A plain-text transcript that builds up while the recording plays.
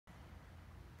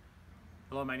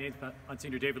Hello, my name is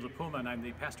Monsignor David LaPuma, and I'm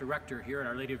the Pastor Rector here at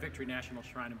Our Lady of Victory National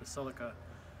Shrine and Basilica.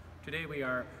 Today we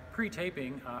are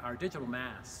pre-taping our digital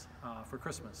Mass for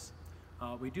Christmas.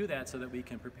 We do that so that we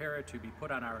can prepare it to be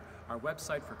put on our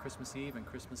website for Christmas Eve and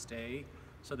Christmas Day,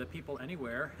 so that people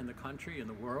anywhere in the country, in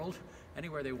the world,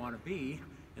 anywhere they want to be,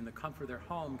 in the comfort of their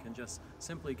home, can just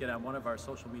simply get on one of our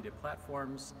social media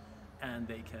platforms and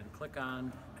they can click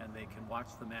on and they can watch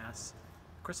the Mass,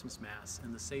 Christmas Mass,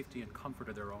 in the safety and comfort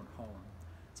of their own home.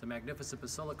 It's a magnificent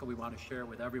basilica we want to share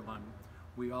with everyone.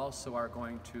 We also are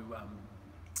going to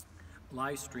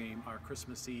live stream our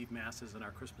Christmas Eve Masses and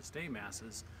our Christmas Day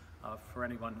Masses for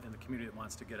anyone in the community that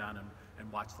wants to get on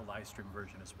and watch the live stream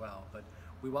version as well. But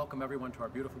we welcome everyone to our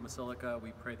beautiful basilica.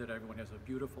 We pray that everyone has a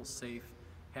beautiful, safe,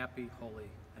 happy,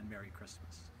 holy, and Merry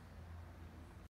Christmas.